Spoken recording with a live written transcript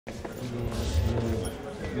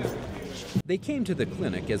They came to the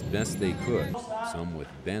clinic as best they could, some with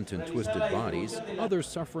bent and twisted bodies, others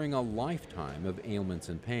suffering a lifetime of ailments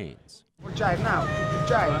and pains.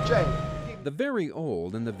 The very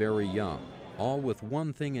old and the very young, all with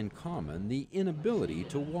one thing in common, the inability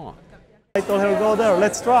to walk. I told her, go there,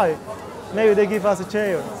 let's try. Maybe they give us a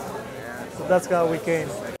chair. So that's how we came.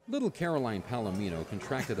 Little Caroline Palomino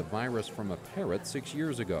contracted a virus from a parrot 6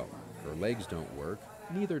 years ago. Her legs don't work,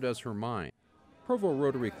 neither does her mind. Provo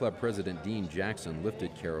Rotary Club President Dean Jackson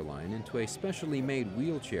lifted Caroline into a specially made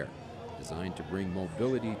wheelchair designed to bring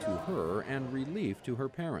mobility to her and relief to her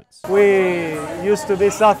parents. We used to be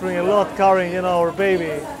suffering a lot carrying, our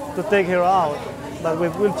baby to take her out. But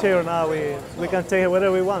with wheelchair now, we can take her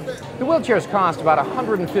wherever we want. The wheelchairs cost about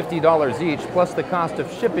 $150 each, plus the cost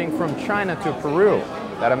of shipping from China to Peru.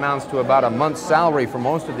 That amounts to about a month's salary for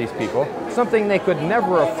most of these people, something they could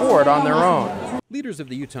never afford on their own. Leaders of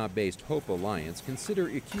the Utah-based Hope Alliance consider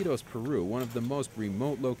Iquitos, Peru, one of the most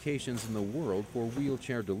remote locations in the world for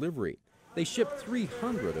wheelchair delivery. They ship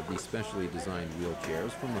 300 of these specially designed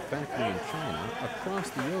wheelchairs from a factory in China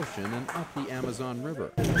across the ocean and up the Amazon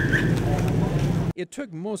River. It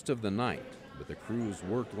took most of the night, but the crews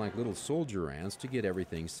worked like little soldier ants to get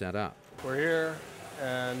everything set up. We're here,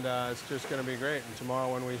 and it's just going to be great. And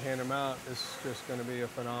tomorrow when we hand them out, it's just going to be a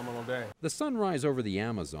phenomenal day. The sunrise over the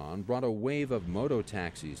Amazon brought a wave of moto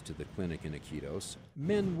taxis to the clinic in Iquitos,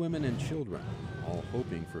 men, women, and children, all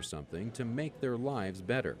hoping for something to make their lives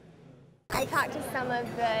better. I talked to some of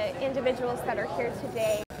the individuals that are here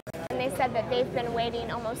today, and they said that they've been waiting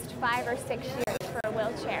almost 5 or 6 years for a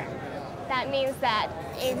wheelchair. That means that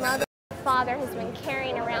a mother or father has been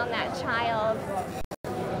carrying around that child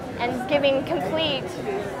and giving complete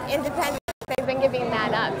independence. They've been giving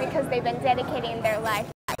that up because they've been dedicating their life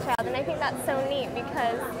to that child. And I think that's so neat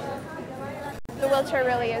because the wheelchair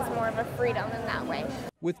really is more of a freedom in that way.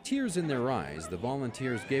 With tears in their eyes, the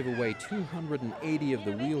volunteers gave away 280 of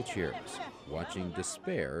the wheelchairs, watching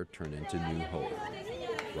despair turn into new hope.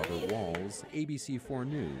 Robert Walls, ABC4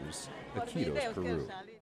 News, Iquitos, Peru.